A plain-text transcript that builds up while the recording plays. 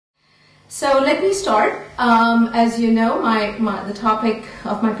So let me start. As you know, the topic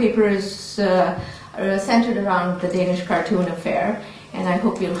of my paper is centered around the Danish cartoon affair, and I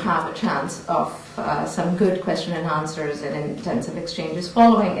hope you'll have a chance of some good question and answers and intensive exchanges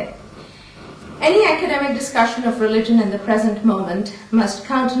following it. Any academic discussion of religion in the present moment must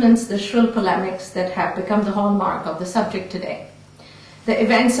countenance the shrill polemics that have become the hallmark of the subject today. The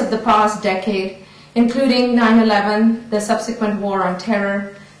events of the past decade, including 9/11, the subsequent war on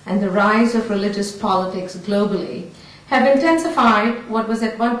terror, and the rise of religious politics globally, have intensified what was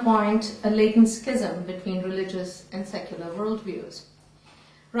at one point a latent schism between religious and secular worldviews.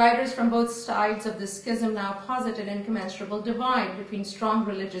 Writers from both sides of this schism now posit an incommensurable divide between strong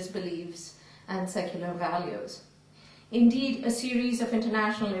religious beliefs and secular values. Indeed, a series of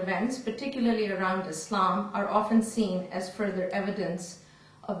international events, particularly around Islam, are often seen as further evidence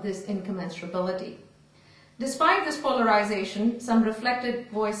of this incommensurability. Despite this polarization, some reflected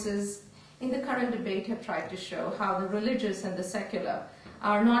voices in the current debate have tried to show how the religious and the secular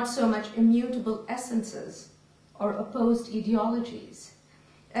are not so much immutable essences or opposed ideologies,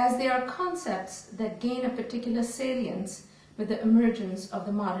 as they are concepts that gain a particular salience with the emergence of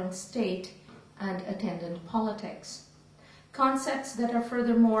the modern state and attendant politics. Concepts that are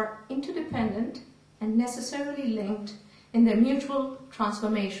furthermore interdependent and necessarily linked in their mutual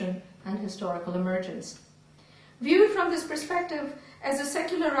transformation and historical emergence. Viewed from this perspective, as a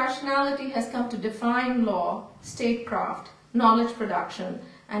secular rationality has come to define law, statecraft, knowledge production,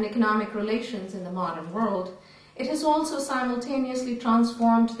 and economic relations in the modern world, it has also simultaneously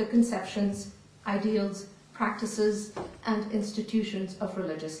transformed the conceptions, ideals, practices, and institutions of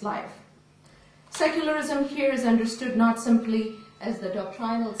religious life. Secularism here is understood not simply as the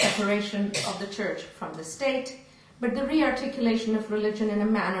doctrinal separation of the church from the state, but the rearticulation of religion in a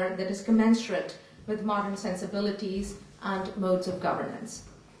manner that is commensurate with modern sensibilities and modes of governance.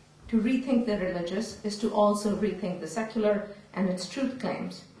 To rethink the religious is to also rethink the secular and its truth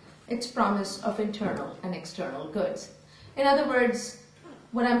claims, its promise of internal and external goods. In other words,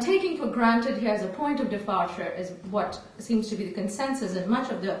 what I'm taking for granted here as a point of departure is what seems to be the consensus in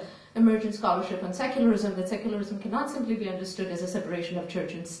much of the emergent scholarship on secularism, that secularism cannot simply be understood as a separation of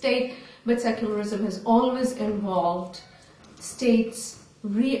church and state, but secularism has always involved states'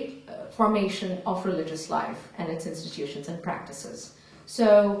 reformation of religious life and its institutions and practices.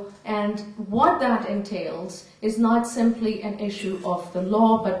 So, and what that entails is not simply an issue of the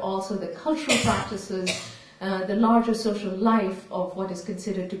law, but also the cultural practices, the larger social life of what is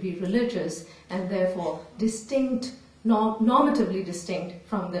considered to be religious, and therefore distinct, normatively distinct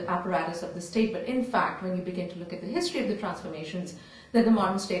from the apparatus of the state. But in fact, when you begin to look at the history of the transformations that the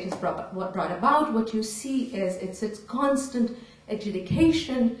modern state has brought about, what you see is its constant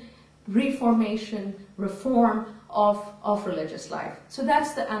adjudication, reformation, reform of religious life. So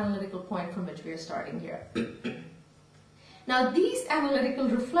that's the analytical point from which we are starting here. Now, these analytical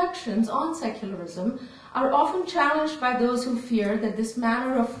reflections on secularism are often challenged by those who fear that this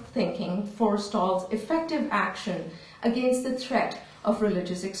manner of thinking forestalls effective action against the threat of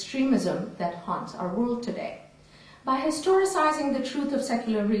religious extremism that haunts our world today. By historicizing the truth of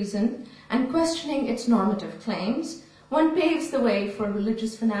secular reason and questioning its normative claims, one paves the way for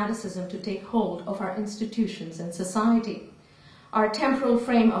religious fanaticism to take hold of our institutions and society. Our temporal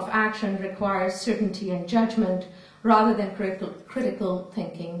frame of action requires certainty and judgment rather than critical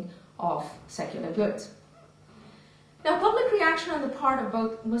thinking of secular goods. Now, public reaction on the part of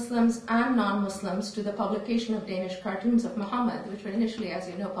both Muslims and non-Muslims to the publication of Danish cartoons of Muhammad, which were initially, as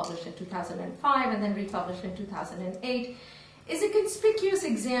you know, published in 2005 and then republished in 2008, is a conspicuous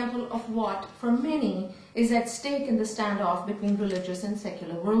example of what, for many, is at stake in the standoff between religious and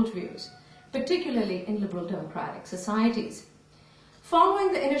secular worldviews, particularly in liberal democratic societies.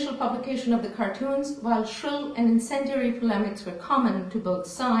 Following the initial publication of the cartoons, while shrill and incendiary polemics were common to both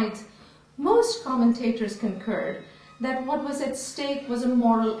sides, most commentators concurred that what was at stake was a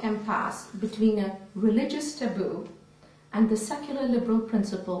moral impasse between a religious taboo and the secular liberal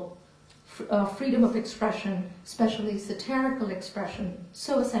principle of freedom of expression, especially satirical expression,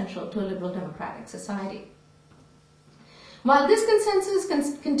 so essential to a liberal democratic society. While this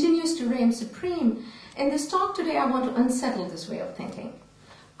consensus continues to reign supreme, in this talk today I want to unsettle this way of thinking,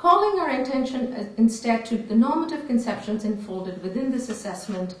 calling our attention instead to the normative conceptions enfolded within this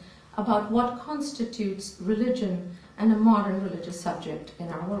assessment about what constitutes religion and a modern religious subject in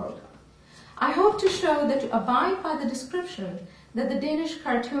our world. I hope to show that to abide by the description that the Danish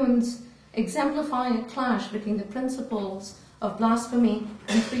cartoons exemplify a clash between the principles of blasphemy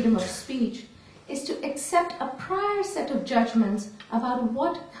and freedom of speech is to accept a prior set of judgments about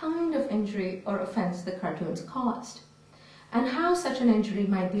what kind of injury or offense the cartoons caused, and how such an injury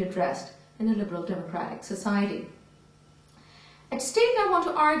might be addressed in a liberal democratic society. At stake, I want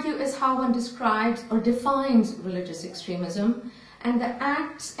to argue, is how one describes or defines religious extremism and the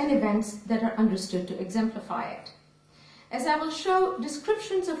acts and events that are understood to exemplify it. As I will show,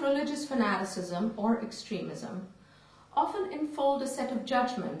 descriptions of religious fanaticism or extremism often enfold a set of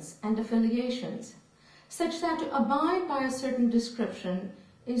judgments and affiliations, such that to abide by a certain description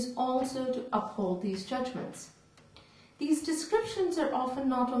is also to uphold these judgments. These descriptions are often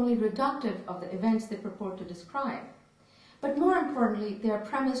not only reductive of the events they purport to describe, but more importantly, they are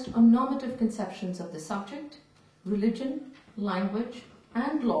premised on normative conceptions of the subject, religion, language,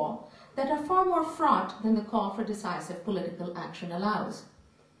 and law that are far more fraught than the call for decisive political action allows.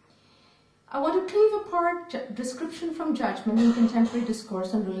 I want to cleave apart description from judgment in contemporary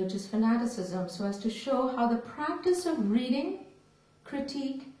discourse on religious fanaticism so as to show how the practice of reading,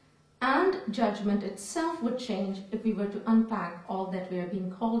 critique, and judgment itself would change if we were to unpack all that we are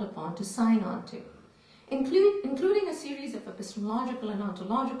being called upon to sign on to, including a series of epistemological and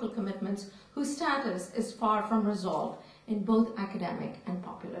ontological commitments whose status is far from resolved in both academic and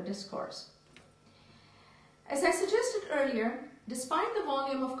popular discourse. As I suggested earlier, despite the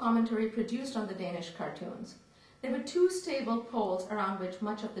volume of commentary produced on the Danish cartoons, there were two stable poles around which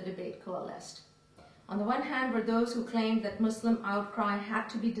much of the debate coalesced. On the one hand were those who claimed that Muslim outcry had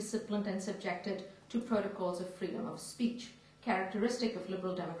to be disciplined and subjected to protocols of freedom of speech, characteristic of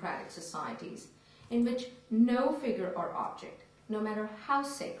liberal democratic societies, in which no figure or object, no matter how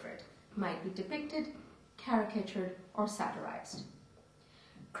sacred, might be depicted, caricatured, or satirized.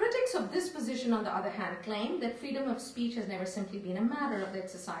 Critics of this position, on the other hand, claim that freedom of speech has never simply been a matter of the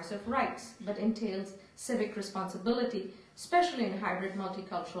exercise of rights, but entails civic responsibility, especially in hybrid,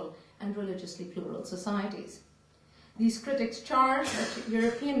 multicultural, and religiously plural societies. These critics charge that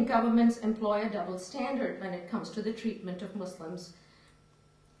European governments employ a double standard when it comes to the treatment of Muslims,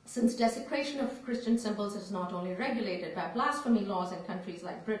 since desecration of Christian symbols is not only regulated by blasphemy laws in countries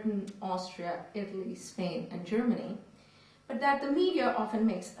like Britain, Austria, Italy, Spain, and Germany, but that the media often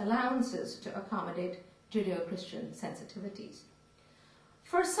makes allowances to accommodate Judeo-Christian sensitivities.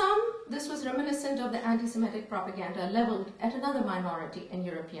 For some, this was reminiscent of the anti-Semitic propaganda leveled at another minority in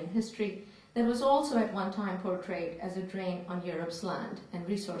European history that was also at one time portrayed as a drain on Europe's land and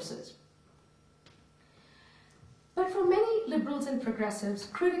resources. But for many liberals and progressives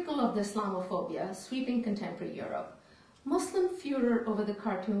critical of the Islamophobia sweeping contemporary Europe, Muslim furor over the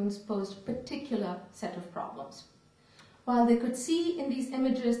cartoons posed a particular set of problems. While they could see in these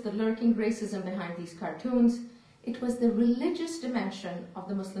images the lurking racism behind these cartoons, it was the religious dimension of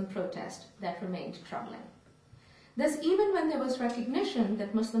the Muslim protest that remained troubling. Thus, even when there was recognition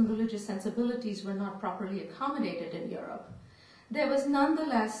that Muslim religious sensibilities were not properly accommodated in Europe, there was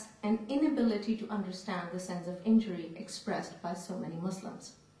nonetheless an inability to understand the sense of injury expressed by so many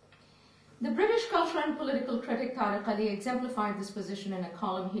Muslims. The British cultural and political critic Tariq Ali exemplified this position in a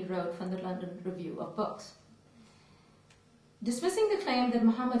column he wrote from the London Review of Books. Dismissing the claim that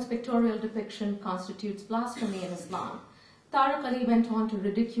Muhammad's pictorial depiction constitutes blasphemy in Islam, Tariq Ali went on to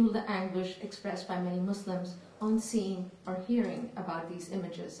ridicule the anguish expressed by many Muslims on seeing or hearing about these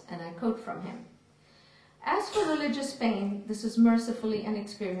images, and I quote from him. As for religious pain, this is mercifully an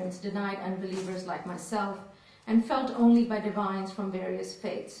experience denied unbelievers like myself and felt only by divines from various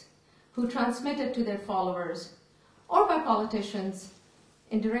faiths, who transmit it to their followers, or by politicians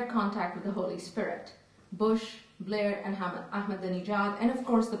in direct contact with the Holy Spirit, Bush, Blair, and Ahmadinejad, and of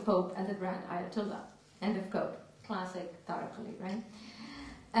course the Pope and the Grand Ayatollah. End of quote. Classic Tariq Ali, right?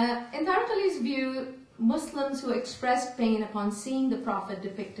 In Tariq Ali's view, Muslims who expressed pain upon seeing the Prophet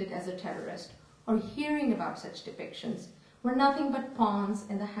depicted as a terrorist or hearing about such depictions were nothing but pawns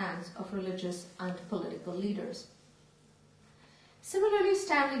in the hands of religious and political leaders. Similarly,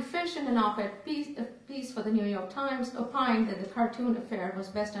 Stanley Fish, in an op-ed piece for the New York Times, opined that the cartoon affair was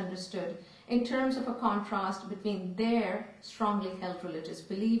best understood in terms of a contrast between their strongly held religious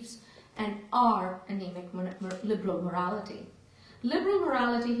beliefs and our anemic liberal morality. Liberal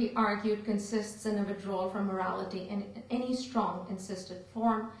morality, he argued, consists in a withdrawal from morality in any strong, insisted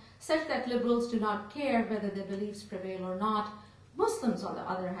form, such that liberals do not care whether their beliefs prevail or not. Muslims, on the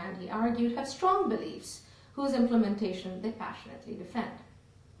other hand, he argued, have strong beliefs, whose implementation they passionately defend.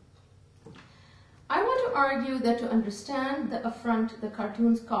 I want to argue that to understand the affront the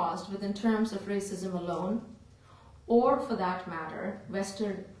cartoons caused within terms of racism alone, or for that matter,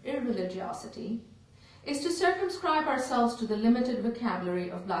 Western irreligiosity, is to circumscribe ourselves to the limited vocabulary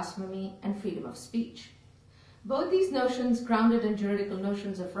of blasphemy and freedom of speech. Both these notions, grounded in juridical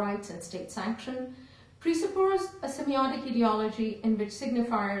notions of rights and state sanction, presuppose a semiotic ideology in which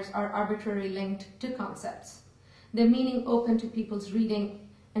signifiers are arbitrarily linked to concepts, their meaning open to people's reading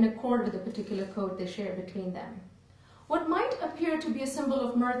in accord with the particular code they share between them. What might appear to be a symbol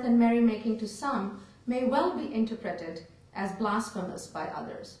of mirth and merrymaking to some may well be interpreted as blasphemous by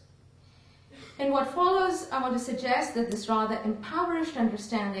others. In what follows, I want to suggest that this rather impoverished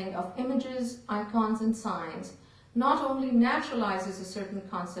understanding of images, icons, and signs not only naturalizes a certain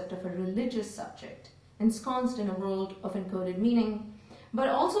concept of a religious subject, ensconced in a world of encoded meaning, but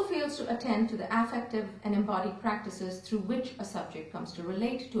also fails to attend to the affective and embodied practices through which a subject comes to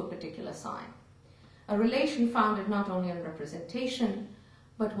relate to a particular sign. A relation founded not only on representation,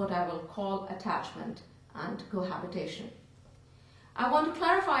 but what I will call attachment and cohabitation. I want to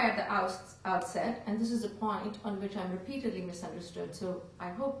clarify at the outset, and this is a point on which I'm repeatedly misunderstood, so I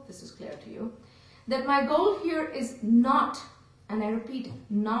hope this is clear to you, that my goal here is not, and I repeat,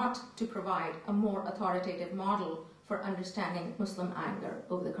 not to provide a more authoritative model for understanding Muslim anger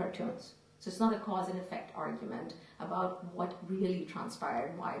over the cartoons. So it's not a cause and effect argument about what really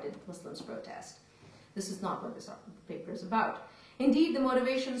transpired, why did Muslims protest. This is not what this paper is about. Indeed, the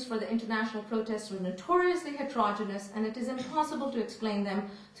motivations for the international protests were notoriously heterogeneous, and it is impossible to explain them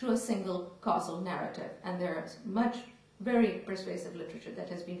through a single causal narrative. And there is much very persuasive literature that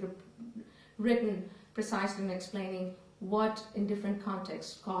has been written precisely in explaining what in different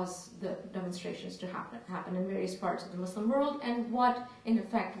contexts caused the demonstrations to happen in various parts of the Muslim world, and what in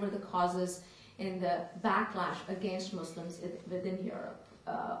effect were the causes in the backlash against Muslims within Europe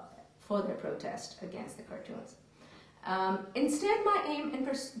for their protest against the cartoons. Instead, my aim in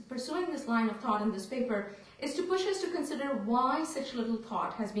pursuing this line of thought in this paper is to push us to consider why such little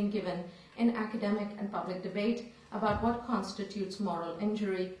thought has been given in academic and public debate about what constitutes moral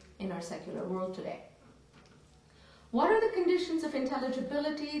injury in our secular world today. What are the conditions of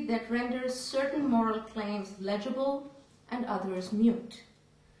intelligibility that renders certain moral claims legible and others mute?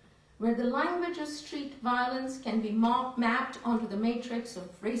 Where the language of street violence can be mapped onto the matrix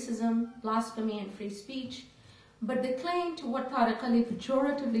of racism, blasphemy, and free speech, but the claim to what Tariq Ali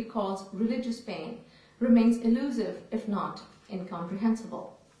pejoratively calls religious pain remains elusive, if not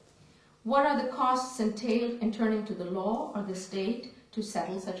incomprehensible. What are the costs entailed in turning to the law or the state to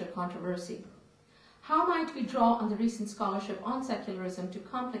settle such a controversy? How might we draw on the recent scholarship on secularism to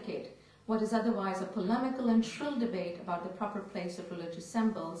complicate what is otherwise a polemical and shrill debate about the proper place of religious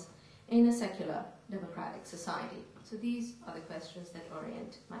symbols in a secular democratic society? So these are the questions that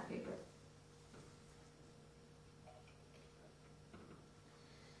orient my paper.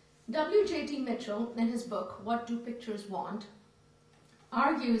 W.J.T. Mitchell, in his book, What Do Pictures Want?,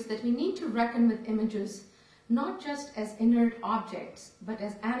 argues that we need to reckon with images not just as inert objects, but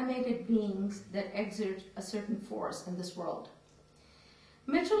as animated beings that exert a certain force in this world.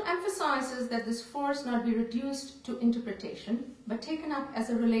 Mitchell emphasizes that this force not be reduced to interpretation, but taken up as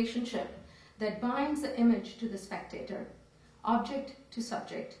a relationship that binds the image to the spectator, object to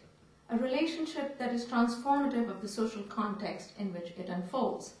subject, a relationship that is transformative of the social context in which it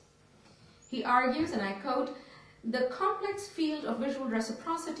unfolds. He argues, and I quote, "The complex field of visual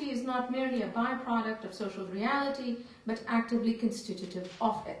reciprocity is not merely a byproduct of social reality, but actively constitutive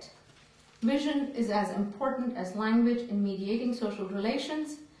of it. Vision is as important as language in mediating social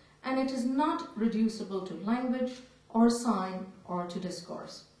relations, and it is not reducible to language or sign or to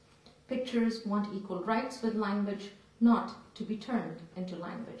discourse. Pictures want equal rights with language, not to be turned into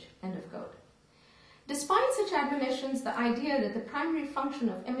language." End of quote. Despite such admonitions, the idea that the primary function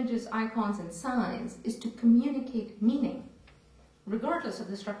of images, icons, and signs is to communicate meaning, regardless of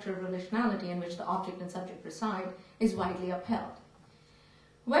the structure of relationality in which the object and subject reside, is widely upheld.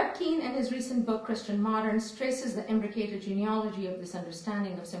 Webb Keane, in his recent book, Christian Moderns, traces the imbricated genealogy of this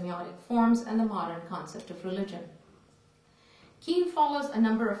understanding of semiotic forms and the modern concept of religion. Keane follows a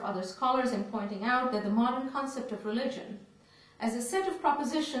number of other scholars in pointing out that the modern concept of religion, as a set of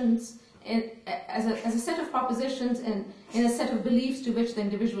propositions in a set of beliefs to which the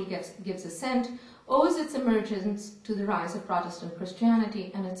individual gives assent, owes its emergence to the rise of Protestant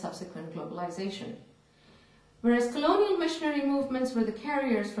Christianity and its subsequent globalization. Whereas colonial missionary movements were the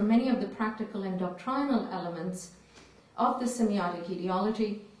carriers for many of the practical and doctrinal elements of the semiotic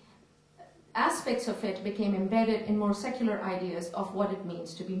ideology, aspects of it became embedded in more secular ideas of what it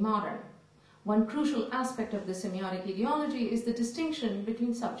means to be modern. One crucial aspect of the semiotic ideology is the distinction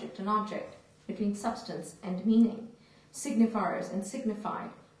between subject and object, between substance and meaning, signifiers and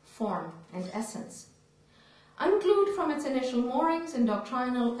signified, form and essence. Unglued from its initial moorings in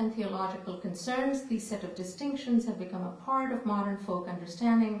doctrinal and theological concerns, these set of distinctions have become a part of modern folk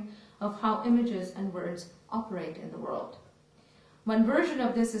understanding of how images and words operate in the world. One version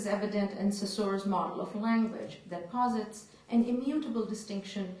of this is evident in Saussure's model of language that posits an immutable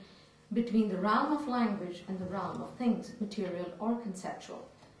distinction between the realm of language and the realm of things, material or conceptual,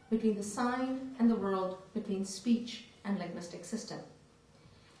 between the sign and the world, between speech and linguistic system.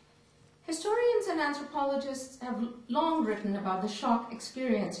 Historians and anthropologists have long written about the shock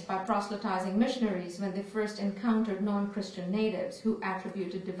experienced by proselytizing missionaries when they first encountered non-Christian natives who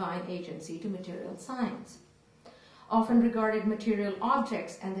attributed divine agency to material signs, often regarded material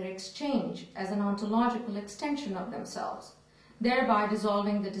objects and their exchange as an ontological extension of themselves, thereby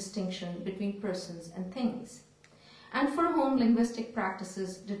dissolving the distinction between persons and things, and for whom linguistic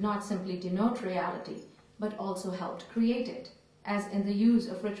practices did not simply denote reality, but also helped create it, as in the use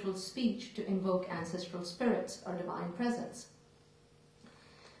of ritual speech to invoke ancestral spirits or divine presence.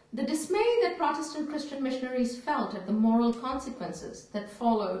 The dismay that Protestant Christian missionaries felt at the moral consequences that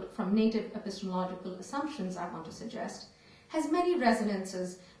followed from native epistemological assumptions, I want to suggest, has many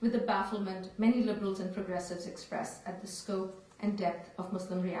resonances with the bafflement many liberals and progressives express at the scope and depth of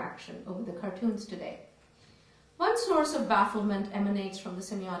Muslim reaction over the cartoons today. One source of bafflement emanates from the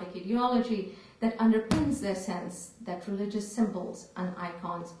semiotic ideology that underpins their sense that religious symbols and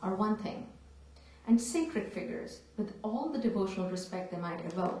icons are one thing, and sacred figures, with all the devotional respect they might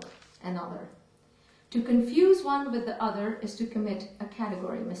evoke, another. To confuse one with the other is to commit a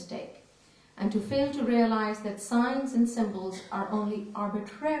category mistake, and to fail to realize that signs and symbols are only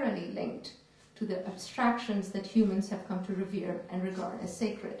arbitrarily linked to the abstractions that humans have come to revere and regard as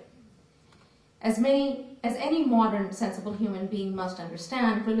sacred. As any modern sensible human being must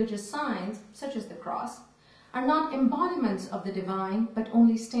understand, religious signs, such as the cross, are not embodiments of the divine, but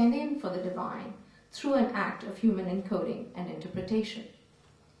only stand in for the divine through an act of human encoding and interpretation.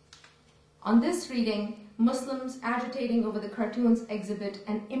 On this reading, Muslims agitating over the cartoons exhibit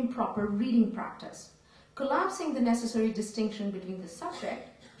an improper reading practice, collapsing the necessary distinction between the subject,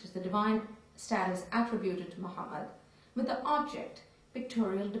 which is the divine status attributed to Muhammad, with the object,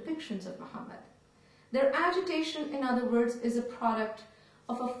 pictorial depictions of Muhammad. Their agitation, in other words, is a product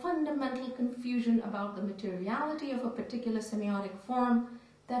of a fundamental confusion about the materiality of a particular semiotic form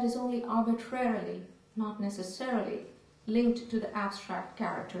that is only arbitrarily, not necessarily, linked to the abstract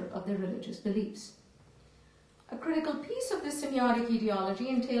character of their religious beliefs. A critical piece of this semiotic ideology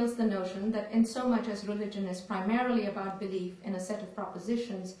entails the notion that insomuch as religion is primarily about belief in a set of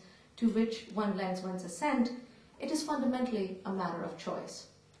propositions to which one lends one's assent, it is fundamentally a matter of choice.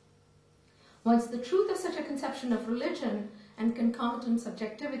 Once the truth of such a conception of religion and concomitant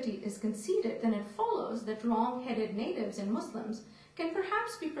subjectivity is conceded, then it follows that wrong-headed natives and Muslims can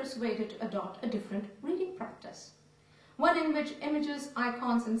perhaps be persuaded to adopt a different reading practice, one in which images,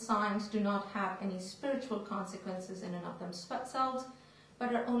 icons, and signs do not have any spiritual consequences in and of themselves,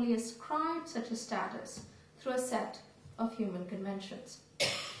 but are only ascribed such a status through a set of human conventions.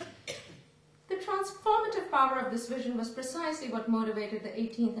 The transformative power of this vision was precisely what motivated the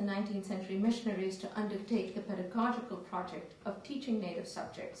 18th and 19th century missionaries to undertake the pedagogical project of teaching native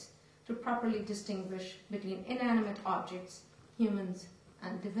subjects to properly distinguish between inanimate objects, humans,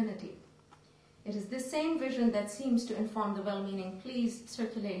 and divinity. It is this same vision that seems to inform the well-meaning pleas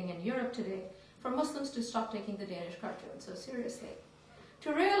circulating in Europe today for Muslims to stop taking the Danish cartoon so seriously,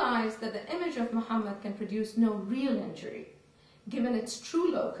 to realize that the image of Muhammad can produce no real injury, given its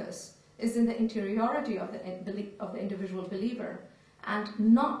true locus is in the interiority of the individual believer and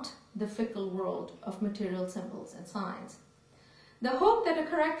not the fickle world of material symbols and signs. The hope that a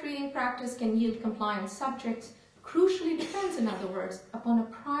correct reading practice can yield compliant subjects crucially depends, in other words, upon a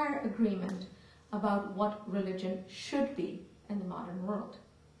prior agreement about what religion should be in the modern world.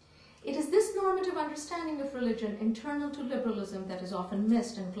 It is this normative understanding of religion internal to liberalism that is often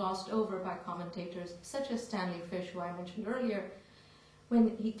missed and glossed over by commentators such as Stanley Fish, who I mentioned earlier,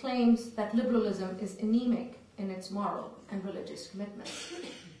 when he claims that liberalism is anemic in its moral and religious commitments.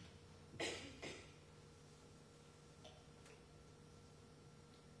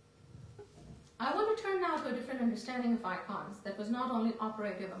 I want to turn now to a different understanding of icons that was not only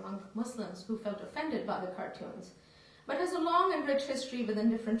operative among Muslims who felt offended by the cartoons, but has a long and rich history within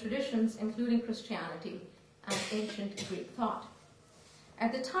different traditions, including Christianity and ancient Greek thought.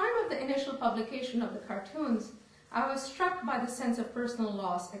 At the time of the initial publication of the cartoons, I was struck by the sense of personal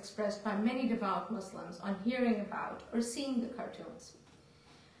loss expressed by many devout Muslims on hearing about or seeing the cartoons.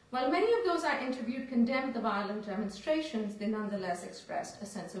 While many of those I interviewed condemned the violent demonstrations, they nonetheless expressed a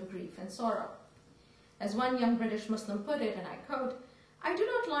sense of grief and sorrow. As one young British Muslim put it, and I quote, "I do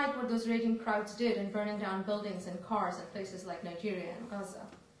not like what those raging crowds did in burning down buildings and cars at places like Nigeria and Gaza.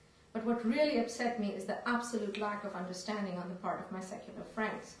 But what really upset me is the absolute lack of understanding on the part of my secular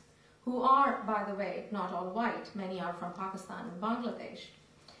friends, who are, by the way, not all white, many are from Pakistan and Bangladesh,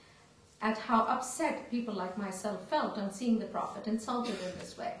 at how upset people like myself felt on seeing the Prophet insulted in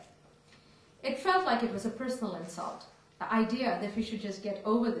this way. It felt like it was a personal insult, The idea that we should just get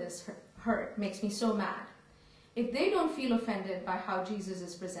over this hurt makes me so mad. If they don't feel offended by how Jesus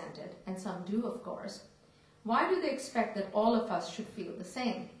is presented, and some do, of course, why do they expect that all of us should feel the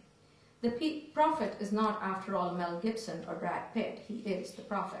same? The prophet is not, after all, Mel Gibson or Brad Pitt. He is the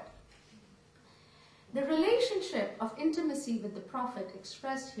prophet. The relationship of intimacy with the prophet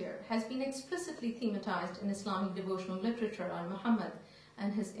expressed here has been explicitly thematized in Islamic devotional literature on Muhammad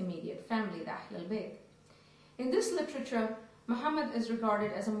and his immediate family, the Ahl al-Bayt. In this literature, Muhammad is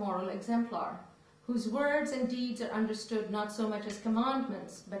regarded as a moral exemplar, whose words and deeds are understood not so much as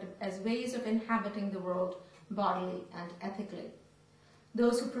commandments, but as ways of inhabiting the world bodily and ethically.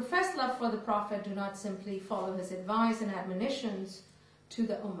 Those who profess love for the Prophet do not simply follow his advice and admonitions to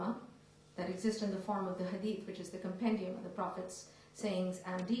the Ummah that exist in the form of the Hadith, which is the compendium of the Prophet's sayings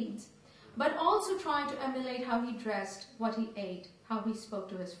and deeds, but also try to emulate how he dressed, what he ate, how he spoke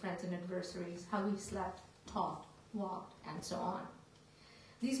to his friends and adversaries, how he slept, taught, walked, and so on.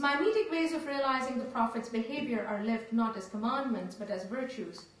 These mimetic ways of realizing the Prophet's behavior are lived not as commandments, but as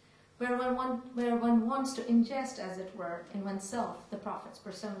virtues, where one wants to ingest, as it were, in oneself the Prophet's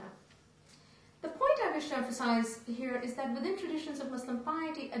persona. The point I wish to emphasize here is that within traditions of Muslim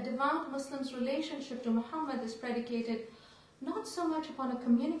piety, a devout Muslim's relationship to Muhammad is predicated not so much upon a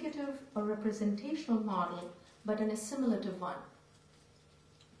communicative or representational model, but an assimilative one.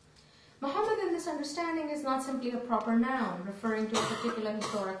 Muhammad in this understanding is not simply a proper noun referring to a particular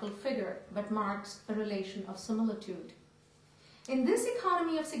historical figure, but marks a relation of similitude. In this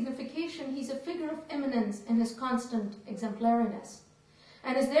economy of signification, he's a figure of eminence in his constant exemplariness,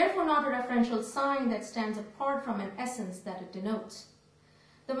 and is therefore not a referential sign that stands apart from an essence that it denotes.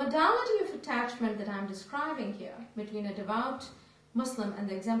 The modality of attachment that I'm describing here between a devout Muslim and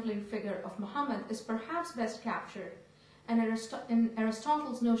the exemplary figure of Muhammad is perhaps best captured in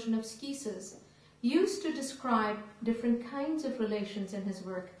Aristotle's notion of schisis, used to describe different kinds of relations in his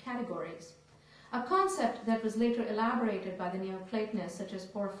work categories, a concept that was later elaborated by the Neoplatonists such as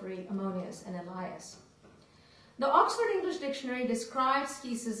Porphyry, Ammonius, and Elias. The Oxford English Dictionary describes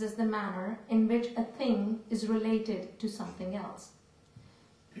schisis as the manner in which a thing is related to something else.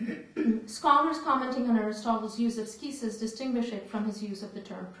 Scholars commenting on Aristotle's use of schisis distinguish it from his use of the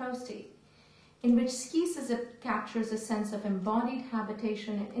term prosody, in which schisis captures a sense of embodied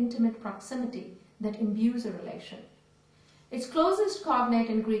habitation and intimate proximity that imbues a relation. Its closest cognate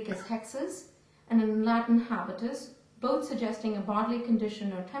in Greek is hexes, and in Latin habitus, both suggesting a bodily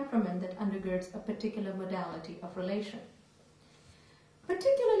condition or temperament that undergirds a particular modality of relation.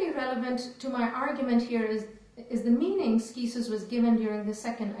 Particularly relevant to my argument here is the meaning schisis was given during the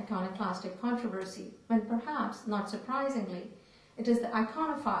Second Iconoclastic Controversy, when perhaps, not surprisingly, it is the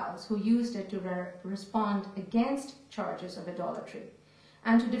iconophiles who used it to respond against charges of idolatry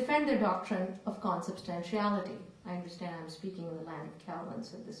and to defend their doctrine of consubstantiality. I understand I'm speaking in the land of Calvin,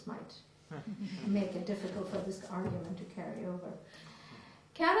 so this might make it difficult for this argument to carry over.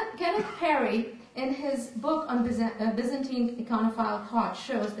 Kenneth Perry, in his book on Byzantine iconophile thought,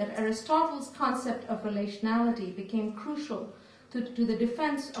 shows that Aristotle's concept of relationality became crucial to the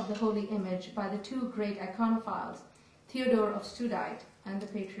defense of the holy image by the two great iconophiles, Theodore of Studite and the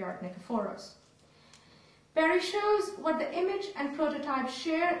patriarch Nikephoros. Perry shows what the image and prototype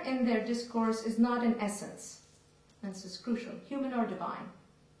share in their discourse is not an essence, and this is crucial, human or divine,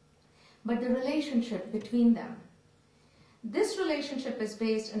 but the relationship between them. This relationship is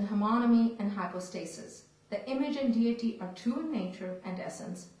based in homonymy and hypostasis. The image and deity are two in nature and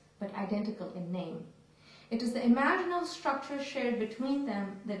essence, but identical in name. It is the imaginal structure shared between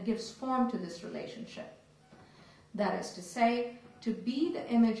them that gives form to this relationship. That is to say, to be the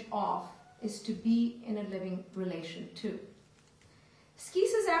image of is to be in a living relation to.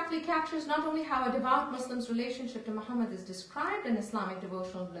 Schisis aptly captures not only how a devout Muslim's relationship to Muhammad is described in Islamic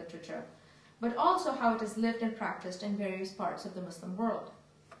devotional literature, but also how it is lived and practiced in various parts of the Muslim world.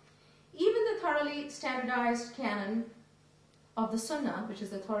 Even the thoroughly standardized canon of the Sunnah, which is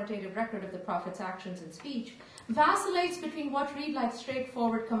the authoritative record of the Prophet's actions and speech, vacillates between what read like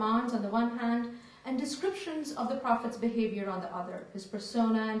straightforward commands on the one hand and descriptions of the Prophet's behavior on the other, his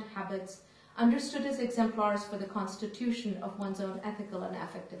persona and habits, understood as exemplars for the constitution of one's own ethical and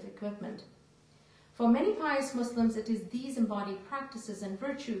affective equipment. For many pious Muslims, it is these embodied practices and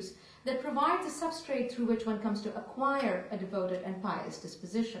virtues that provide the substrate through which one comes to acquire a devoted and pious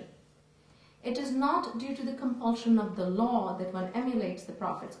disposition. It is not due to the compulsion of the law that one emulates the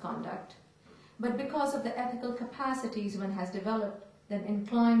Prophet's conduct, but because of the ethical capacities one has developed that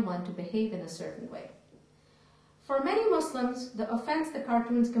incline one to behave in a certain way. For many Muslims, the offense the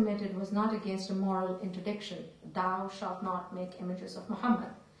cartoons committed was not against a moral interdiction, thou shalt not make images of Muhammad,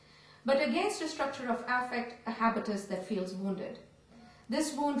 but against a structure of affect, a habitus that feels wounded.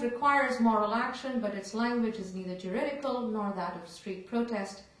 This wound requires moral action, but its language is neither juridical nor that of street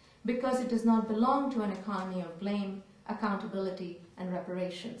protest, because it does not belong to an economy of blame, accountability, and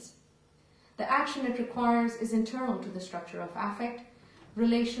reparations. The action it requires is internal to the structure of affect,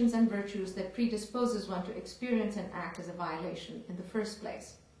 relations and virtues that predisposes one to experience and act as a violation in the first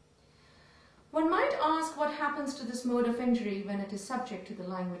place. One might ask what happens to this mode of injury when it is subject to the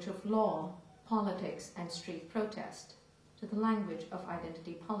language of law, politics, and street protest, to the language of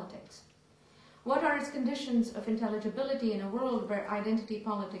identity politics. What are its conditions of intelligibility in a world where identity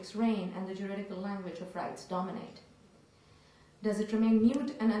politics reign and the juridical language of rights dominate? Does it remain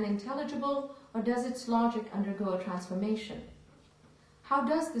mute and unintelligible, or does its logic undergo a transformation? How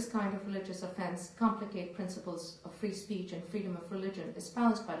does this kind of religious offense complicate principles of free speech and freedom of religion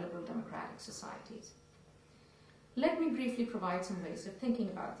espoused by liberal democratic societies? Let me briefly provide some ways of thinking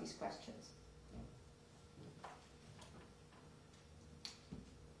about these questions.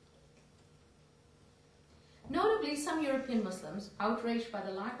 Notably, some European Muslims, outraged by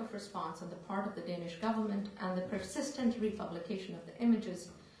the lack of response on the part of the Danish government and the persistent republication of the images,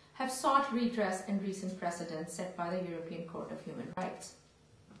 have sought redress in recent precedents set by the European Court of Human Rights.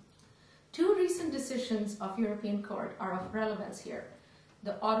 Two recent decisions of European Court are of relevance here.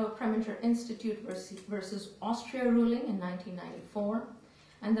 The Otto Preminger Institute versus Austria ruling in 1994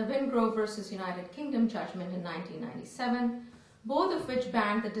 and the Wingrove versus United Kingdom judgment in 1997, both of which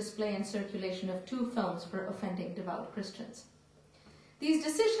banned the display and circulation of two films for offending devout Christians. These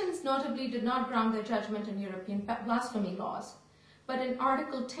decisions notably did not ground their judgment in European blasphemy laws, but in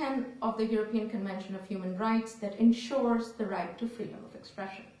Article 10 of the European Convention of Human Rights that ensures the right to freedom of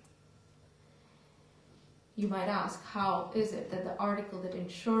expression. You might ask, how is it that the article that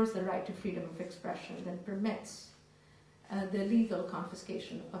ensures the right to freedom of expression then permits the legal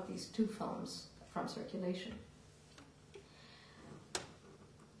confiscation of these two films from circulation?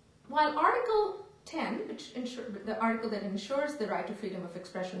 While Article 10, the article that ensures the right to freedom of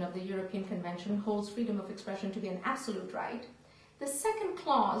expression of the European Convention holds freedom of expression to be an absolute right, the second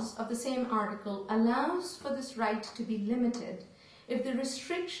clause of the same article allows for this right to be limited if the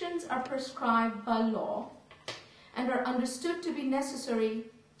restrictions are prescribed by law and are understood to be necessary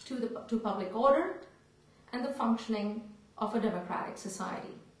to public order and the functioning of a democratic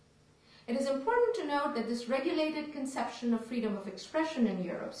society. It is important to note that this regulated conception of freedom of expression in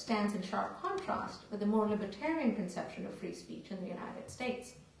Europe stands in sharp contrast with the more libertarian conception of free speech in the United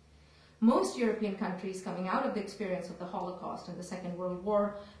States. Most European countries coming out of the experience of the Holocaust and the Second World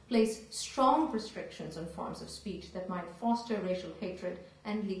War place strong restrictions on forms of speech that might foster racial hatred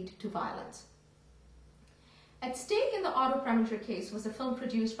and lead to violence. At stake in the Otto Preminger case was a film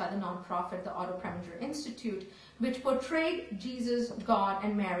produced by the nonprofit the Otto Preminger Institute, which portrayed Jesus, God,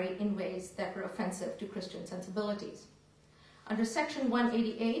 and Mary in ways that were offensive to Christian sensibilities. Under Section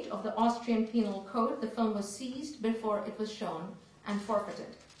 188 of the Austrian Penal Code, the film was seized before it was shown and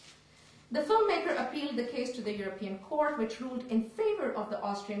forfeited. The filmmaker appealed the case to the European Court, which ruled in favor of the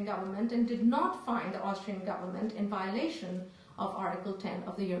Austrian government and did not find the Austrian government in violation of Article 10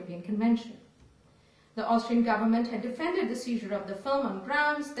 of the European Convention. The Austrian government had defended the seizure of the film on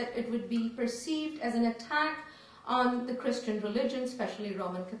grounds that it would be perceived as an attack on the Christian religion, especially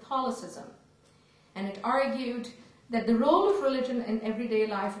Roman Catholicism. And it argued that the role of religion in everyday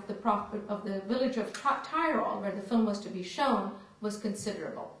life of the village of Tyrol, where the film was to be shown, was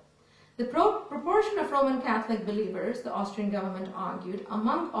considerable. The proportion of Roman Catholic believers, the Austrian government argued,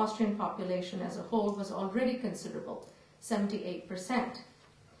 among Austrian population as a whole was already considerable, 78%.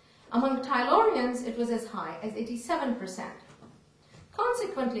 Among Tylorians, it was as high as 87%.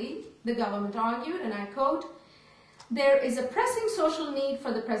 Consequently, the government argued, and I quote, "There is a pressing social need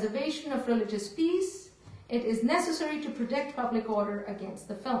for the preservation of religious peace. It is necessary to protect public order against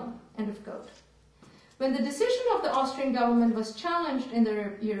the film." End of quote. When the decision of the Austrian government was challenged in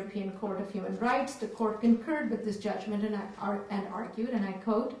the European Court of Human Rights, the court concurred with this judgment and argued, and I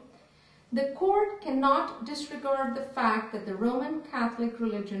quote, "The court cannot disregard the fact that the Roman Catholic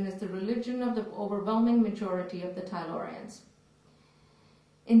religion is the religion of the overwhelming majority of the Tylorians.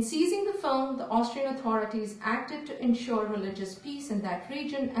 In seizing the film, the Austrian authorities acted to ensure religious peace in that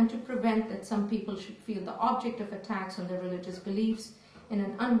region and to prevent that some people should feel the object of attacks on their religious beliefs in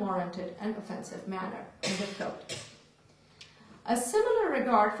an unwarranted and offensive manner." End of quote. A similar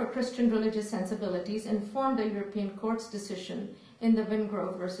regard for Christian religious sensibilities informed the European Court's decision in the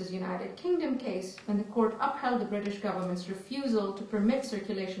Wingrove versus United Kingdom case, when the court upheld the British government's refusal to permit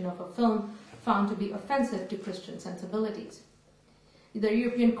circulation of a film found to be offensive to Christian sensibilities. The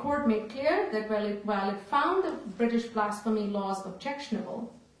European Court made clear that while it found the British blasphemy laws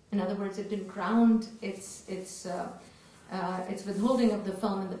objectionable, In other words, it didn't ground its withholding of the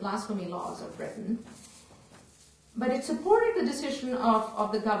film in the blasphemy laws of Britain. But it supported the decision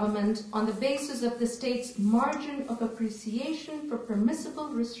of the government on the basis of the state's margin of appreciation for permissible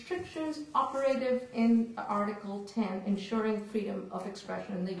restrictions operative in Article 10, ensuring freedom of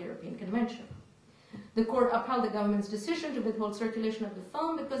expression in the European Convention. The court upheld the government's decision to withhold circulation of the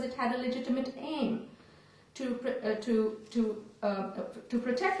film because it had a legitimate aim to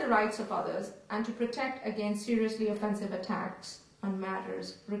protect the rights of others and to protect against seriously offensive attacks on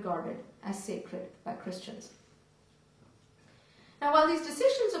matters regarded as sacred by Christians. Now, while these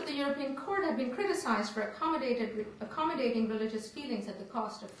decisions of the European Court have been criticized for accommodating religious feelings at the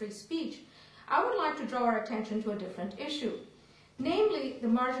cost of free speech, I would like to draw our attention to a different issue, namely the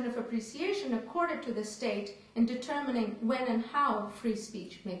margin of appreciation accorded to the state in determining when and how free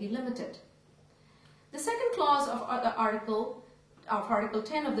speech may be limited. The second clause of Article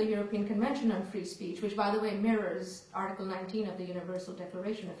 10 of the European Convention on Free Speech, which by the way mirrors Article 19 of the Universal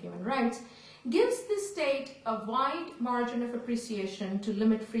Declaration of Human Rights, gives the state a wide margin of appreciation to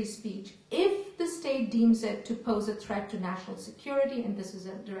limit free speech if the state deems it to pose a threat to national security, and this is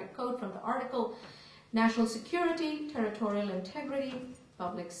a direct quote from the article, national security, territorial integrity,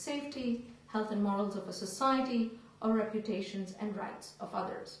 public safety, health and morals of a society, or reputations and rights of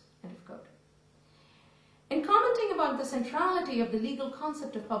others, end of quote. In commenting about the centrality of the legal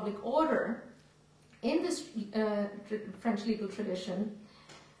concept of public order in this French legal tradition,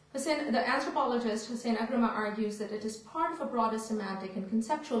 the anthropologist Hussein Agrama argues that it is part of a broader semantic and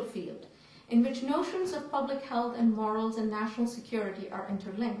conceptual field in which notions of public health and morals and national security are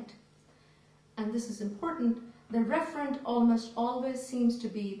interlinked. And this is important, the referent almost always seems to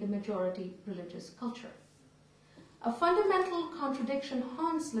be the majority religious culture. A fundamental contradiction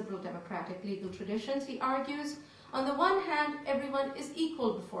haunts liberal democratic legal traditions. He argues, on the one hand, everyone is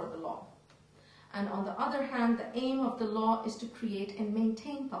equal before the law. And on the other hand, the aim of the law is to create and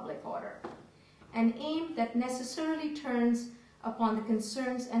maintain public order, an aim that necessarily turns upon the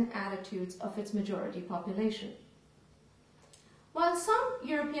concerns and attitudes of its majority population. While some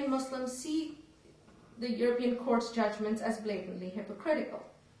European Muslims see the European Court's judgments as blatantly hypocritical,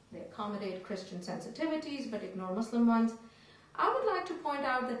 they accommodate Christian sensitivities but ignore Muslim ones, I would like to point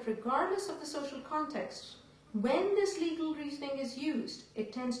out that regardless of the social context, when this legal reasoning is used,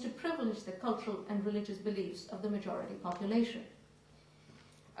 it tends to privilege the cultural and religious beliefs of the majority population.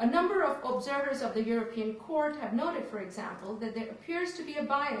 A number of observers of the European Court have noted, for example, that there appears to be a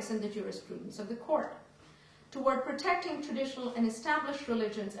bias in the jurisprudence of the Court toward protecting traditional and established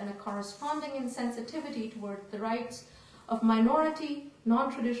religions and a corresponding insensitivity toward the rights of minority,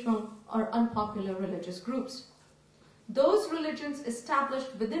 non-traditional, or unpopular religious groups. Those religions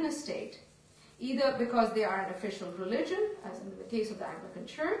established within a state, either because they are an official religion, as in the case of the Anglican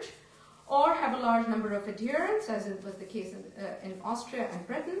Church, or have a large number of adherents, as it was the case in Austria and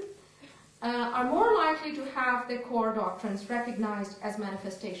Britain, are more likely to have their core doctrines recognized as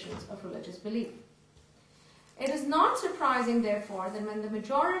manifestations of religious belief. It is not surprising, therefore, that when the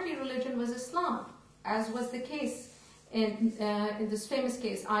majority religion was Islam, as was the case in this famous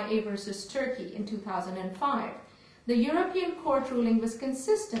case, IA versus Turkey in 2005, the European Court ruling was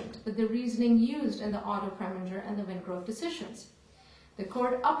consistent with the reasoning used in the Otto Preminger and the Wingrove decisions. The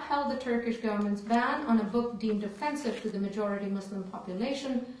court upheld the Turkish government's ban on a book deemed offensive to the majority Muslim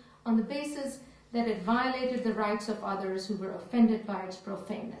population on the basis that it violated the rights of others who were offended by its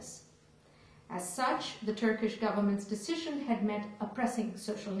profaneness. As such, the Turkish government's decision had met a pressing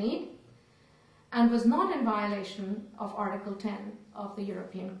social need and was not in violation of Article 10 of the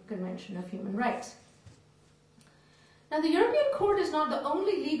European Convention of Human Rights. Now, the European Court is not the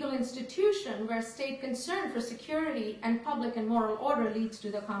only legal institution where state concern for security and public and moral order leads to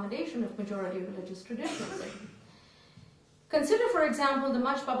the accommodation of majority religious traditions. Consider, for example, the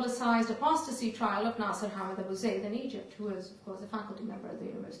much publicized apostasy trial of Nasser Hamid Abu Zaid in Egypt, who is, of course, a faculty member at the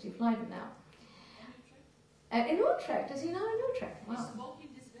University of Leiden now. In Utrecht, is he now in Utrecht? Wow. He's smoking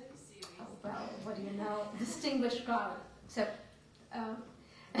this very serious. Oh, well, what do you know? Distinguished crowd. Except, Abu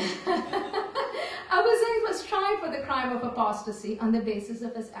Zaid was tried for the crime of apostasy on the basis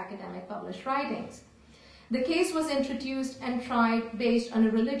of his academic published writings. The case was introduced and tried based on a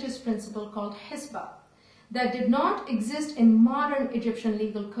religious principle called hisbah that did not exist in modern Egyptian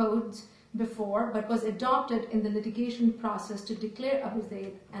legal codes before, but was adopted in the litigation process to declare Abu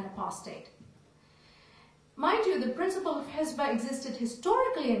Zaid an apostate. Mind you, the principle of hisbah existed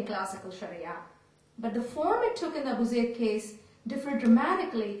historically in classical Sharia, but the form it took in the Abu Zaid case differed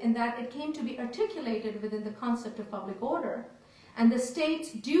dramatically in that it came to be articulated within the concept of public order and the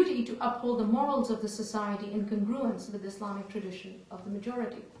state's duty to uphold the morals of the society in congruence with the Islamic tradition of the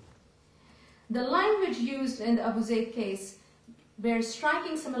majority. The language used in the Abu Zayd case bears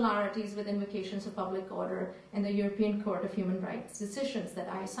striking similarities with invocations of public order in the European Court of Human Rights decisions that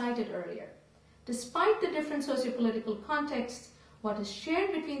I cited earlier. Despite the different socio-political contexts, what is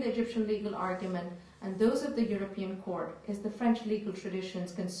shared between the Egyptian legal argument and those of the European Court is the French legal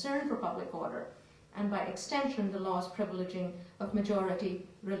tradition's concern for public order, and by extension, the law's privileging of majority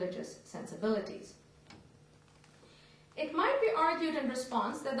religious sensibilities. It might be argued in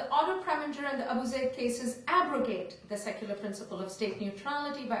response that the Otto Preminger and the Abu Zayd cases abrogate the secular principle of state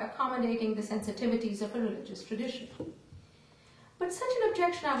neutrality by accommodating the sensitivities of a religious tradition. But such an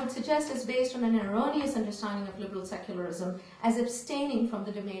objection, I would suggest, is based on an erroneous understanding of liberal secularism as abstaining from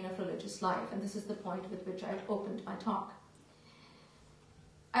the domain of religious life, and this is the point with which I opened my talk.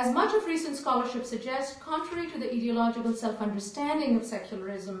 As much of recent scholarship suggests, contrary to the ideological self-understanding of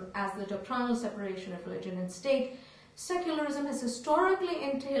secularism as the doctrinal separation of religion and state, secularism has historically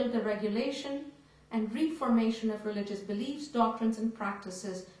entailed the regulation and reformation of religious beliefs, doctrines, and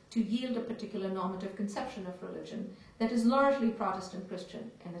practices to yield a particular normative conception of religion that is largely Protestant Christian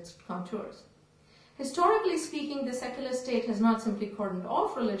in its contours. Historically speaking, the secular state has not simply cordoned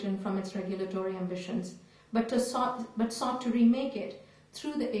off religion from its regulatory ambitions, but sought to remake it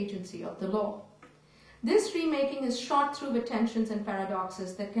through the agency of the law. This remaking is shot through with tensions and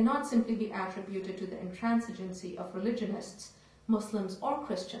paradoxes that cannot simply be attributed to the intransigency of religionists, Muslims, or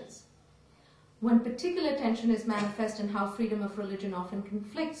Christians. One particular tension is manifest in how freedom of religion often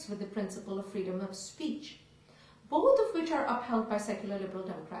conflicts with the principle of freedom of speech, both of which are upheld by secular liberal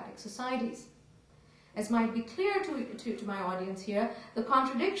democratic societies. As might be clear to my audience here, the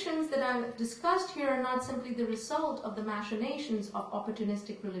contradictions that I've discussed here are not simply the result of the machinations of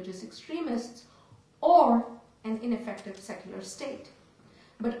opportunistic religious extremists or an ineffective secular state,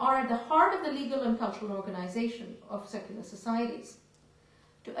 but are at the heart of the legal and cultural organization of secular societies.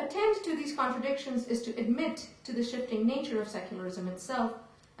 To attend to these contradictions is to admit to the shifting nature of secularism itself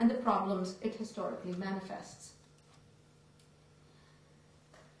and the problems it historically manifests.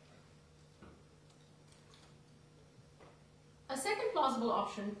 A second plausible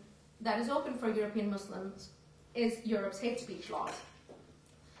option that is open for European Muslims is Europe's hate speech laws.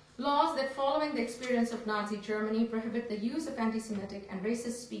 Laws that, following the experience of Nazi Germany, prohibit the use of anti-Semitic and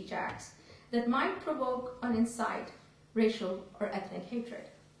racist speech acts that might provoke or incite racial or ethnic hatred.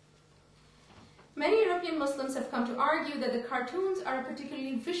 Many European Muslims have come to argue that the cartoons are a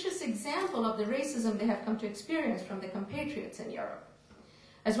particularly vicious example of the racism they have come to experience from their compatriots in Europe.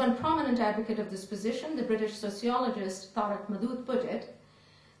 As one prominent advocate of this position, the British sociologist Sabah Mahmood put it,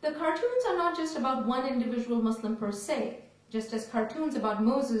 the cartoons are not just about one individual Muslim per se, just as cartoons about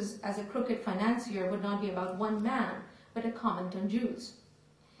Moses as a crooked financier would not be about one man, but a comment on Jews.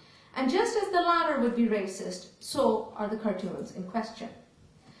 And just as the latter would be racist, so are the cartoons in question.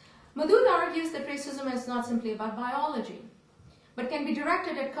 Mahmood argues that racism is not simply about biology, but can be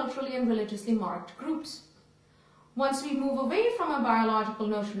directed at culturally and religiously marked groups. Once we move away from a biological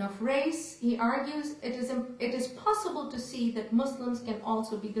notion of race, he argues it is possible to see that Muslims can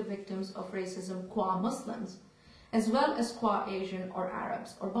also be the victims of racism qua Muslims, as well as qua Asian or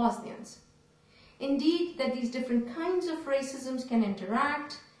Arabs or Bosnians. Indeed, that these different kinds of racisms can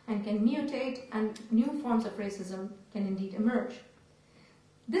interact and can mutate, and new forms of racism can indeed emerge.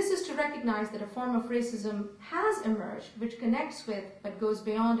 This is to recognize that a form of racism has emerged which connects with but goes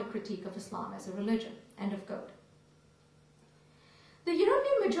beyond a critique of Islam as a religion. End of quote. The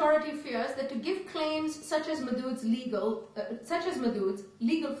European majority fears that to give claims such as Mahmood's legal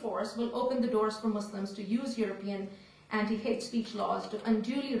force will open the doors for Muslims to use European anti-hate speech laws to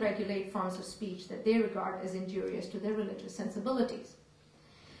unduly regulate forms of speech that they regard as injurious to their religious sensibilities.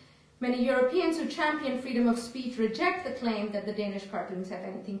 Many Europeans who champion freedom of speech reject the claim that the Danish cartoons have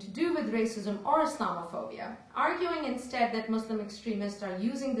anything to do with racism or Islamophobia, arguing instead that Muslim extremists are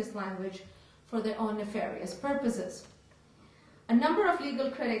using this language for their own nefarious purposes. A number of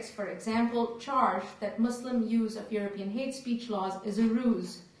legal critics, for example, charge that Muslim use of European hate speech laws is a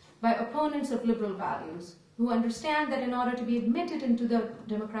ruse by opponents of liberal values who understand that in order to be admitted into the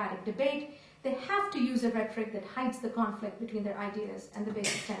democratic debate, they have to use a rhetoric that hides the conflict between their ideas and the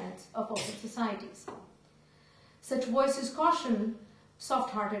basic tenets of open societies. Such voices caution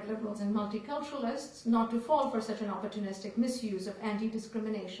soft-hearted liberals and multiculturalists not to fall for such an opportunistic misuse of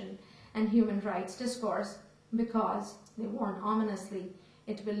anti-discrimination and human rights discourse because, they warn ominously,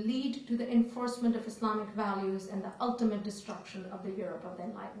 it will lead to the enforcement of Islamic values and the ultimate destruction of the Europe of the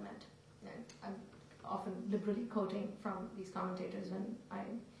Enlightenment. And I'm often liberally quoting from these commentators when I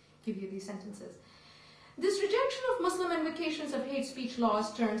give you these sentences. This rejection of Muslim invocations of hate speech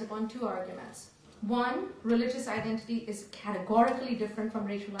laws turns upon two arguments. One, religious identity is categorically different from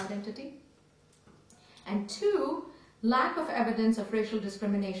racial identity. And 2, lack of evidence of racial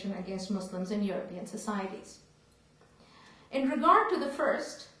discrimination against Muslims in European societies. In regard to the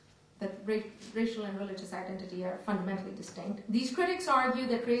first, that racial and religious identity are fundamentally distinct, these critics argue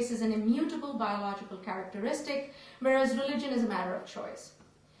that race is an immutable biological characteristic, whereas religion is a matter of choice.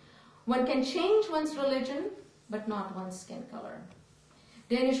 One can change one's religion, but not one's skin color.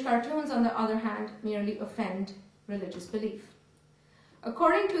 Danish cartoons, on the other hand, merely offend religious belief.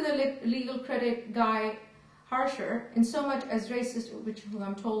 According to the legal critic Guy Harsher, in so much as racist, who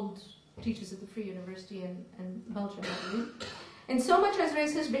I'm told teaches at the Free University in Belgium, I believe, in so much as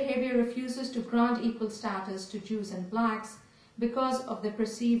racist behavior refuses to grant equal status to Jews and blacks because of their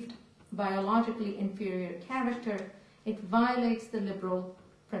perceived biologically inferior character, it violates the liberal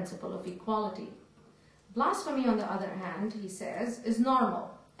principle of equality. Blasphemy, on the other hand, he says, is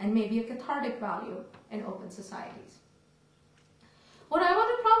normal and may be a cathartic value in open societies. What I want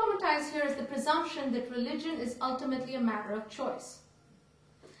to problematize here is the presumption that religion is ultimately a matter of choice.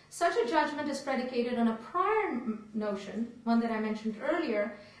 Such a judgment is predicated on a prior notion, one that I mentioned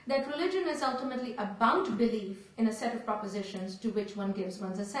earlier, that religion is ultimately about belief in a set of propositions to which one gives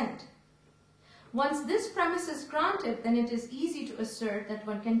one's assent. Once this premise is granted, then it is easy to assert that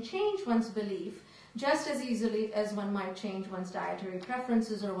one can change one's belief just as easily as one might change one's dietary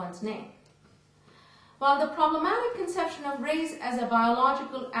preferences or one's name. While the problematic conception of race as a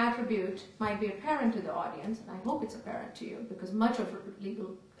biological attribute might be apparent to the audience, and I hope it's apparent to you, because much of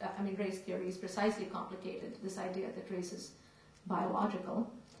race theory is precisely complicated, this idea that race is biological,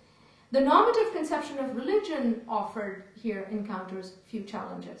 the normative conception of religion offered here encounters few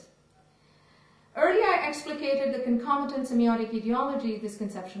challenges. Earlier I explicated the concomitant semiotic ideology this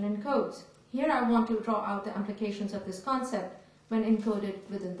conception encodes. Here I want to draw out the implications of this concept when encoded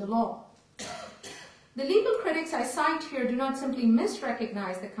within the law. The legal critics I cite here do not simply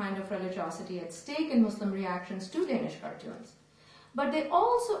misrecognize the kind of religiosity at stake in Muslim reactions to Danish cartoons, but they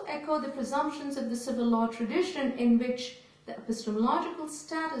also echo the presumptions of the civil law tradition in which the epistemological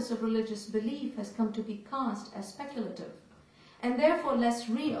status of religious belief has come to be cast as speculative, and therefore less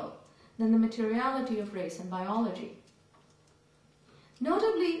real than the materiality of race and biology.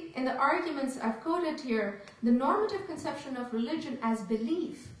 Notably, in the arguments I've quoted here, the normative conception of religion as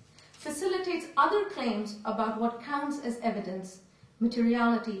belief facilitates other claims about what counts as evidence,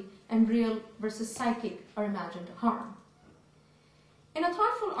 materiality, and real versus psychic or imagined harm. In a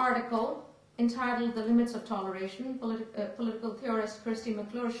thoughtful article entitled The Limits of Toleration, political theorist Kirsty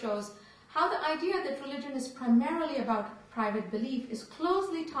McClure shows how the idea that religion is primarily about private belief is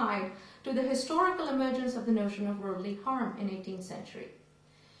closely tied to the historical emergence of the notion of worldly harm in the 18th century,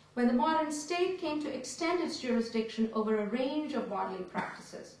 when the modern state came to extend its jurisdiction over a range of bodily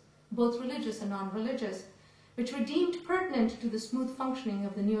practices, both religious and non-religious, which were deemed pertinent to the smooth functioning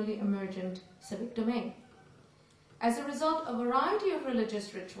of the newly emergent civic domain. As a result, a variety of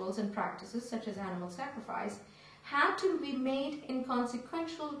religious rituals and practices, such as animal sacrifice, had to be made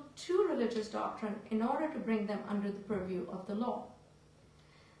inconsequential to religious doctrine in order to bring them under the purview of the law.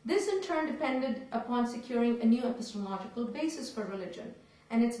 This in turn depended upon securing a new epistemological basis for religion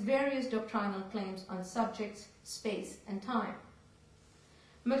and its various doctrinal claims on subjects, space, and time.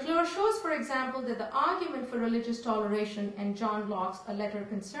 McClure shows, for example, that the argument for religious toleration in John Locke's A Letter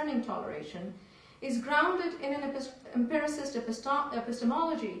Concerning Toleration is grounded in an empiricist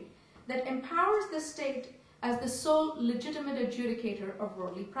epistemology that empowers the state as the sole legitimate adjudicator of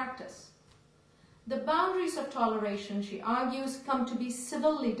worldly practice. The boundaries of toleration, she argues, come to be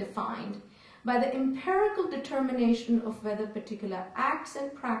civilly defined by the empirical determination of whether particular acts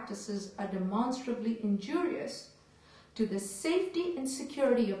and practices are demonstrably injurious to the safety and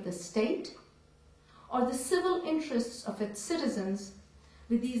security of the state or the civil interests of its citizens,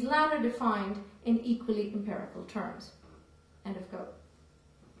 with these latter defined in equally empirical terms. End of quote.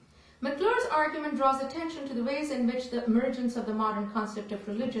 McClure's argument draws attention to the ways in which the emergence of the modern concept of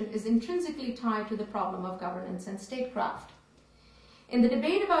religion is intrinsically tied to the problem of governance and statecraft. In the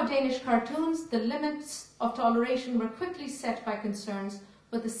debate about Danish cartoons, the limits of toleration were quickly set by concerns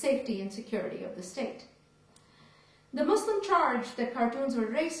for the safety and security of the state. The Muslim charge that cartoons were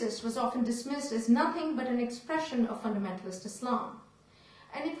racist was often dismissed as nothing but an expression of fundamentalist Islam.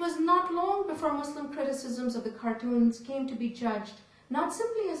 And it was not long before Muslim criticisms of the cartoons came to be judged not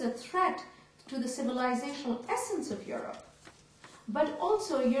simply as a threat to the civilizational essence of Europe, but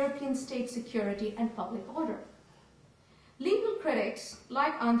also European state security and public order. Legal critics,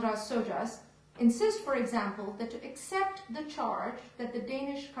 like Andras Sojas, insist, for example, that to accept the charge that the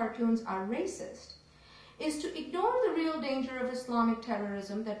Danish cartoons are racist is to ignore the real danger of Islamic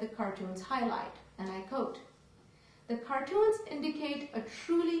terrorism that the cartoons highlight, and I quote, "The cartoons indicate a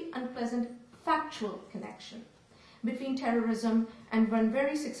truly unpleasant factual connection between terrorism and one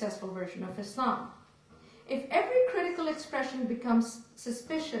very successful version of Islam. If every critical expression becomes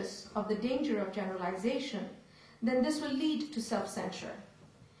suspicious of the danger of generalization, then this will lead to self-censure.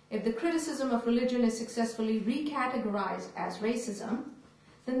 If the criticism of religion is successfully recategorized as racism,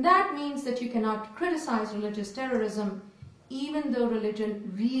 then that means that you cannot criticize religious terrorism even though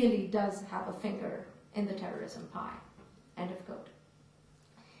religion really does have a finger in the terrorism pie. End of quote.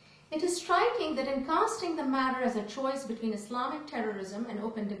 It is striking that in casting the matter as a choice between Islamic terrorism and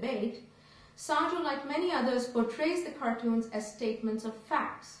open debate, Saju, like many others, portrays the cartoons as statements of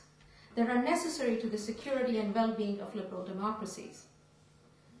facts that are necessary to the security and well-being of liberal democracies.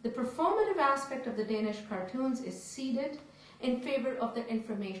 The performative aspect of the Danish cartoons is ceded in favor of the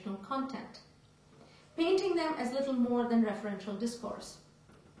informational content, painting them as little more than referential discourse.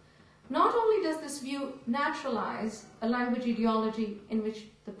 Not only does this view naturalize a language ideology in which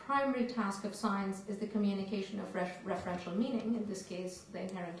the primary task of science is the communication of referential meaning, in this case, the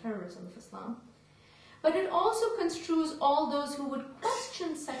inherent terrorism of Islam, but it also construes all those who would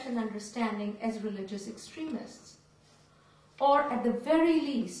question such an understanding as religious extremists, or at the very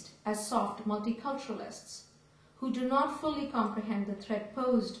least as soft multiculturalists who do not fully comprehend the threat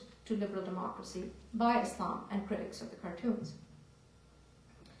posed to liberal democracy by Islam and critics of the cartoons.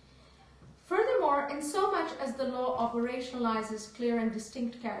 Furthermore, in so much as the law operationalizes clear and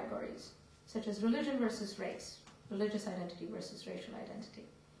distinct categories, such as religion versus race, religious identity versus racial identity,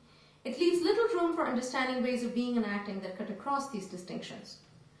 it leaves little room for understanding ways of being and acting that cut across these distinctions.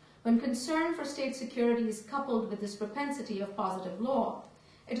 When concern for state security is coupled with this propensity of positive law,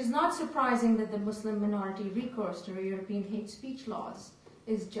 it is not surprising that the Muslim minority recourse to European hate speech laws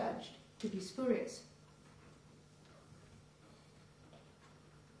is judged to be spurious.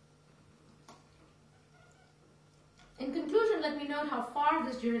 In conclusion, let me note how far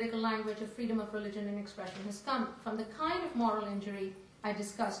this juridical language of freedom of religion and expression has come from the kind of moral injury I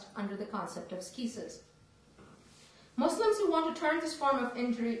discussed under the concept of schisis. Muslims who want to turn this form of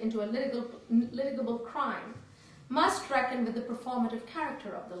injury into a litigable crime must reckon with the performative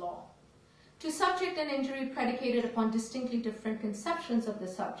character of the law. To subject an injury predicated upon distinctly different conceptions of the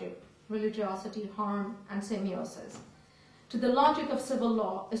subject, religiosity, harm, and semiosis, to the logic of civil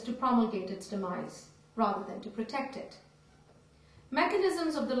law is to promulgate its demise rather than to protect it.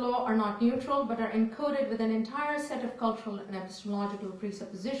 Mechanisms of the law are not neutral, but are encoded with an entire set of cultural and epistemological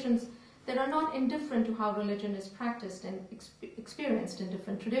presuppositions that are not indifferent to how religion is practiced and experienced in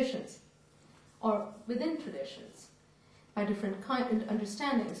different traditions, or within traditions, by different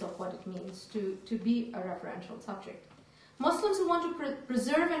understandings of what it means to be a referential subject. Muslims who want to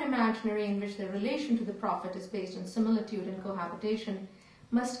preserve an imaginary in which their relation to the Prophet is based on similitude and cohabitation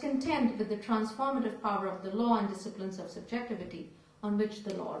must contend with the transformative power of the law and disciplines of subjectivity on which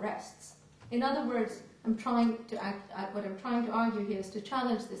the law rests. In other words, what I'm trying to argue here is to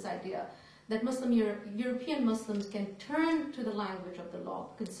challenge this idea that European Muslims can turn to the language of the law,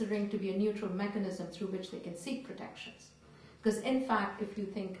 considering to be a neutral mechanism through which they can seek protections. Because in fact, if you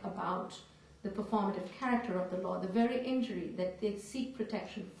think about the performative character of the law, the very injury that they seek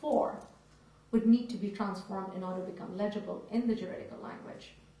protection for would need to be transformed in order to become legible in the juridical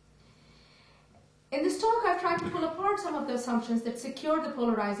language. In this talk, I've tried to pull apart some of the assumptions that secure the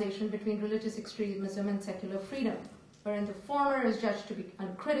polarization between religious extremism and secular freedom, wherein the former is judged to be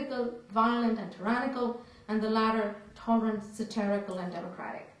uncritical, violent, and tyrannical, and the latter tolerant, satirical, and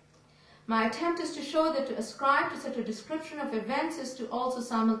democratic. My attempt is to show that to ascribe to such a description of events is to also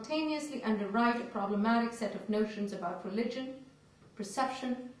simultaneously underwrite a problematic set of notions about religion,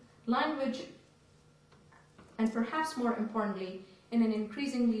 perception, language, and perhaps more importantly, in an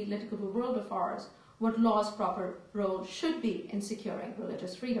increasingly litigable world of ours, what law's proper role should be in securing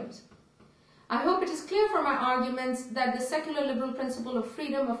religious freedoms. I hope it is clear from my arguments that the secular liberal principle of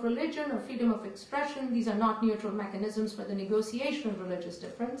freedom of religion or freedom of expression, these are not neutral mechanisms for the negotiation of religious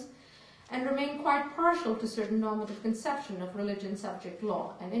difference, and remain quite partial to certain normative conception of religion, subject,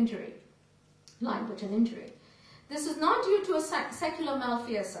 law, and injury, language and injury. This is not due to a secular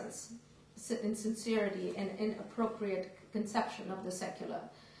malfeasance, insincerity, and inappropriate conception of the secular,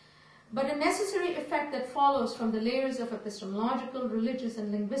 but a necessary effect that follows from the layers of epistemological, religious,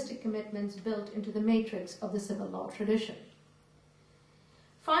 and linguistic commitments built into the matrix of the civil law tradition.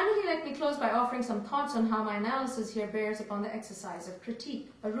 Finally, let me close by offering some thoughts on how my analysis here bears upon the exercise of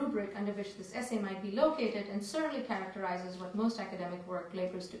critique, a rubric under which this essay might be located and certainly characterizes what most academic work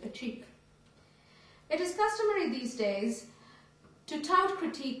labors to achieve. It is customary these days to tout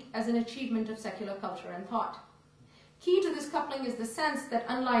critique as an achievement of secular culture and thought. Key to this coupling is the sense that,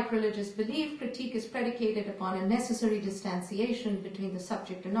 unlike religious belief, critique is predicated upon a necessary distanciation between the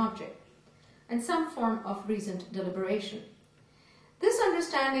subject and object. and some form of reasoned deliberation. This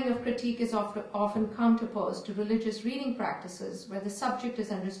understanding of critique is often counterposed to religious reading practices where the subject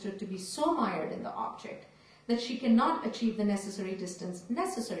is understood to be so mired in the object that she cannot achieve the necessary distance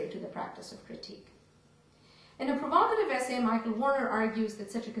necessary to the practice of critique. In a provocative essay, Michael Warner argues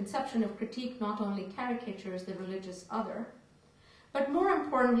that such a conception of critique not only caricatures the religious other, but more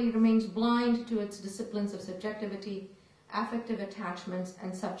importantly remains blind to its disciplines of subjectivity, affective attachments,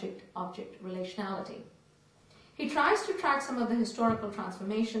 and subject-object relationality. He tries to track some of the historical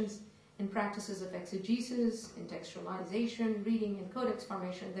transformations in practices of exegesis, intextualization, reading, and codex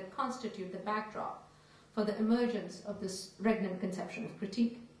formation that constitute the backdrop for the emergence of this regnant conception of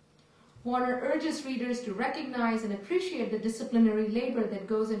critique. Warner urges readers to recognize and appreciate the disciplinary labor that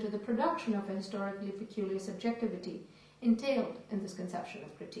goes into the production of a historically peculiar subjectivity entailed in this conception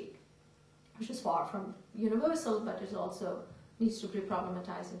of critique, which is far from universal, but it also needs to be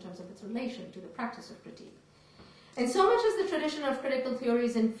problematized in terms of its relation to the practice of critique. And so much as the tradition of critical theory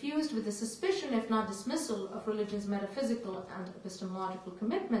is infused with the suspicion, if not dismissal, of religion's metaphysical and epistemological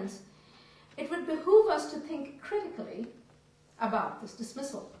commitments, it would behoove us to think critically about this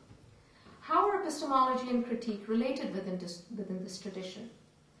dismissal. How are epistemology and critique related within this tradition?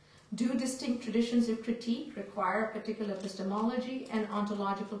 Do distinct traditions of critique require particular epistemology and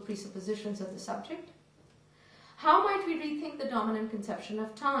ontological presuppositions of the subject? How might we rethink the dominant conception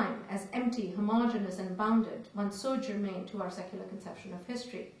of time as empty, homogeneous, and bounded, one so germane to our secular conception of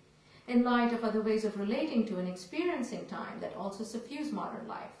history, in light of other ways of relating to and experiencing time that also suffuse modern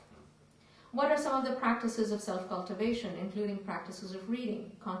life? What are some of the practices of self-cultivation, including practices of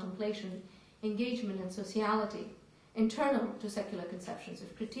reading, contemplation, engagement, and sociality, internal to secular conceptions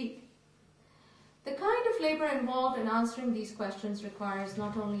of critique? The kind of labor involved in answering these questions requires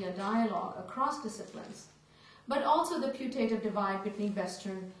not only a dialogue across disciplines, but also the putative divide between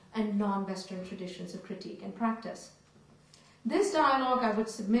Western and non-Western traditions of critique and practice. This dialogue, I would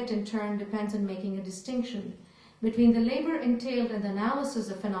submit in turn, depends on making a distinction between the labor entailed in the analysis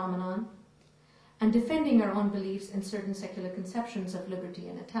of phenomenon and defending our own beliefs in certain secular conceptions of liberty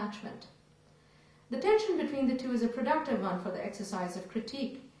and attachment. The tension between the two is a productive one for the exercise of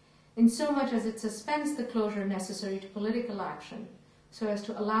critique, in so much as it suspends the closure necessary to political action, so as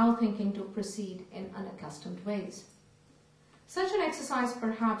to allow thinking to proceed in unaccustomed ways. Such an exercise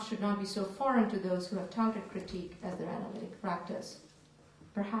perhaps should not be so foreign to those who have touted critique as their analytic practice.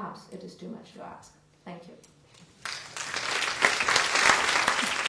 Perhaps it is too much to ask. Thank you.